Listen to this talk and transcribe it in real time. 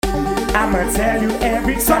I'ma tell you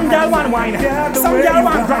every time. Some girl want wine, some girl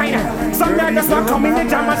want grind, some girl just want come in the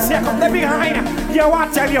jam and shake up the behind. Yo, I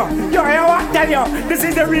tell you, this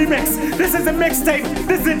is the remix, this is the mixtape,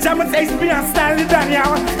 this is the jam with HB and Stylee done, yo.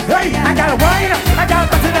 Hey, I got a wine, I got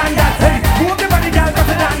better than that. Hey, move the body, girl,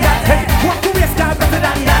 better than that. Hey, walk the waist, girl, better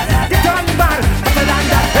than that. Get on the ball, better than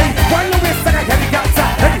that. Hey, wind your waist like a helicopter.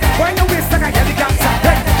 Hey, wind your waist like a helicopter.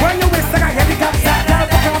 Hey, wind your waist like a helicopter. Girl,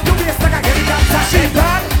 walk off the waist like a helicopter. She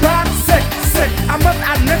bad, sick. I must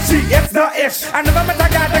admit she is the ish. I never met a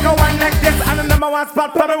guy that go one like this. And the number one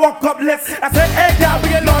spot for me walk up list. I said, hey girl,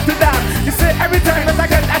 we know to dance. You say every time that I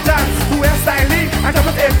get a chance to wear Stylee and I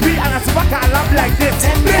put HP and I super car love like this.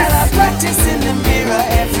 Them girl I practice in the mirror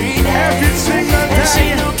every day. Every single day. And she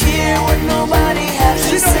don't care what nobody has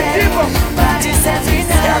to say. Practice every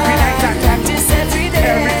night. Every night. Practice every day.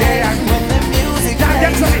 Every day. When the music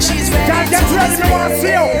plays, she's ready to display.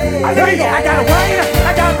 I got a wine,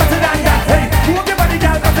 I got better than that. Hey, move your body,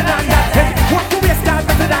 girl, better than that. Hey, walk the waist, girl,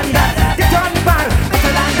 better than that. Get on the ball,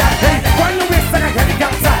 better than that. Hey, wind your waist like a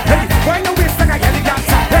helicopter. Hey, wind your waist like a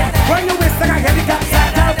helicopter. Hey, wind your waist like a helicopter.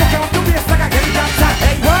 Girl, walk off the waist like a helicopter.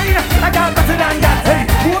 Hey, wine, I got better than that. Hey,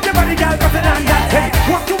 move your body, girl, better than that. Hey,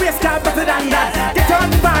 walk the waist, girl, better than that. Get on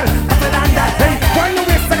the ball, better than that. Hey, wind your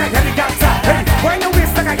waist like a helicopter. Hey, wind your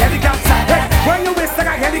waist like a helicopter. Hey, wind your waist like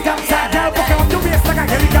a helicopter. Girl, walk off the waist like a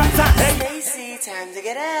helicopter. Hey. Time to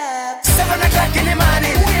get up. 7 o'clock in the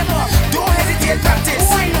morning. Don't hesitate, practice.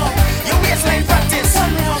 Your waistline practice.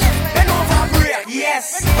 Bend over, break.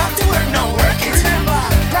 Yes. Back to work now, work it. Remember,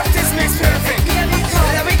 practice makes perfect.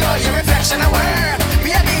 There we go, your reflection of work.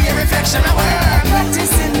 Baby, your reflection of work. Practice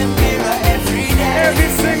in the mirror every day. Every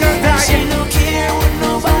single day. She don't care what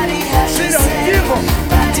nobody has She to don't say. give a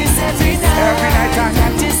Practice every night. Every night,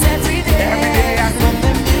 Practice every day. Every day. When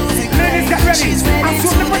the music Ladies, get ready. she's ready I'm to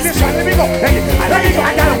switching position. Let me go. display. Hey,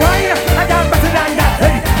 I got a wine. I got better than that.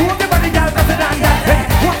 Hey, move the body, girl, better than that. Hey,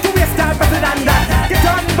 walk the waist, girl, better than that. Get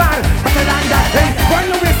on the ball, better than that. Hey, wind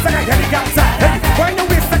your waist like a helicopter. Hey, wind your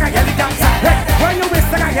waist like a helicopter. Hey, wind your waist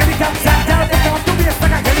like a helicopter. Girl, walk off the waist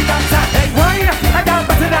like a helicopter. Hey, wine. I got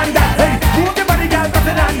better than that. Hey, move the body, girl,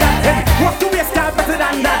 better than that. Hey, walk the waist, girl, better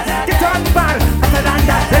than that. Get on the ball, better than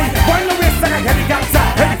that. Hey, wind your waist like a helicopter.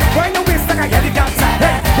 Hey, wind your waist like a helicopter.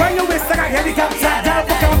 Hey, wind your waist like a helicopter. Girl,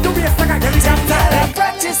 walk off the waist like a helicopter. Hey.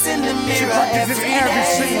 Practice in the mirror every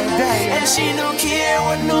single day. And she don't care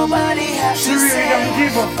what nobody has She to really say. don't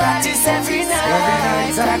give a Practice every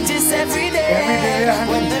night. Practice every day. Every day.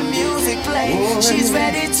 When the music plays, she's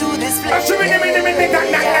ready to display. Swing.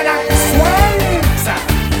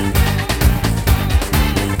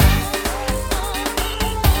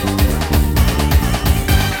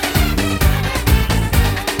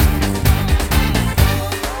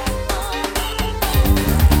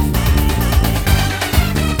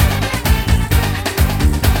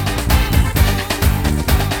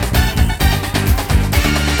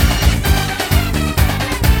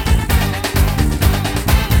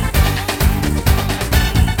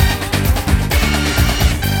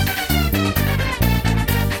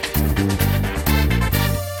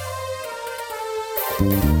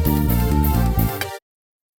 Thank